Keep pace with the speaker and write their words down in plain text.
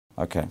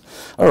Okay.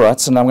 All right,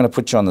 so now I'm going to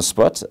put you on the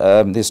spot.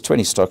 There's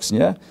 20 stocks in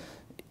here.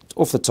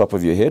 Off the top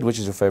of your head, which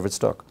is your favorite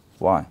stock?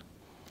 Why?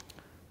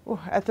 Well,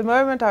 at the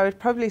moment, I would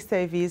probably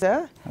say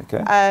Visa.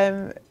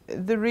 Okay.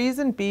 The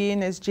reason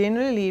being is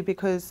generally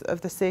because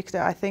of the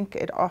sector. I think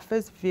it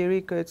offers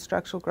very good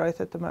structural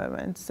growth at the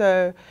moment.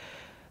 So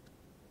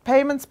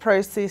payments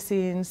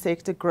processing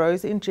sector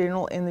grows in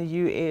general in the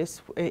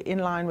US in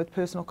line with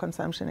personal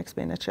consumption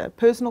expenditure.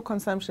 Personal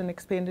consumption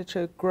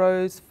expenditure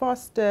grows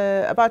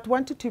faster, about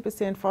 1 to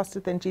 2%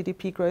 faster than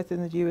GDP growth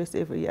in the US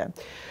every year.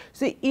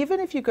 So even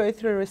if you go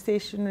through a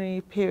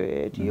recessionary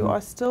period, you are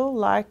still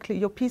likely,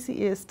 your PCE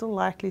is still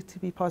likely to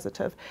be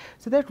positive.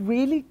 So that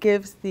really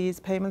gives these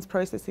payments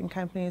processing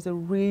companies a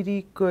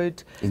really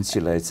good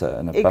insulator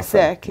and a buffer.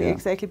 Exactly,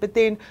 exactly. But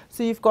then,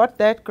 so you've got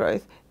that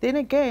growth. Then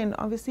again,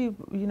 obviously,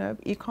 you know,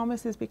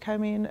 e-commerce is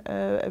becoming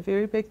a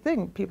very big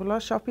thing. People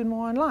are shopping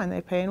more online.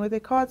 They're paying with their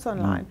cards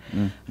online.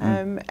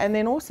 And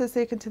then also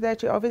second to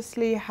that, you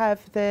obviously have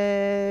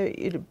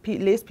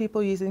less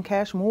people using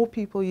cash, more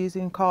people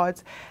using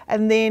cards,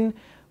 and then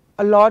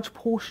a large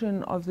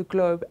portion of the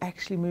globe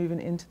actually moving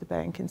into the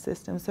banking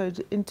system. So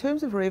in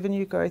terms of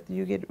revenue growth,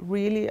 you get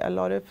really a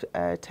lot of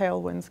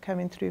tailwinds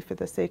coming through for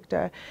the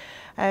sector.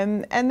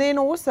 And then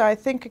also, I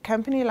think a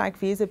company like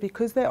Visa,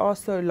 because they are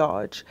so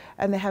large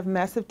and they have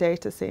massive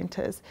data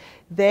centers,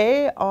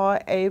 they are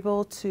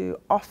able to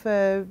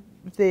offer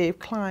their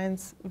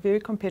clients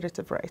very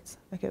competitive rates,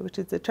 okay, which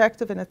is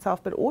attractive in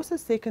itself. But also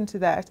second to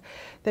that,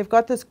 they've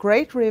got this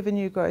great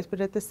revenue growth,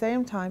 but at the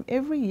same time,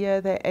 every year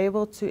they're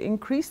able to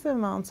increase the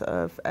amount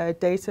of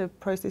data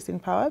processing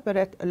power, but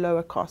at a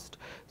lower cost.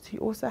 So you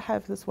also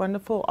have this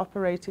wonderful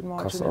operating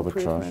margin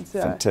improvements.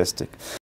 Cost arbitrage, fantastic.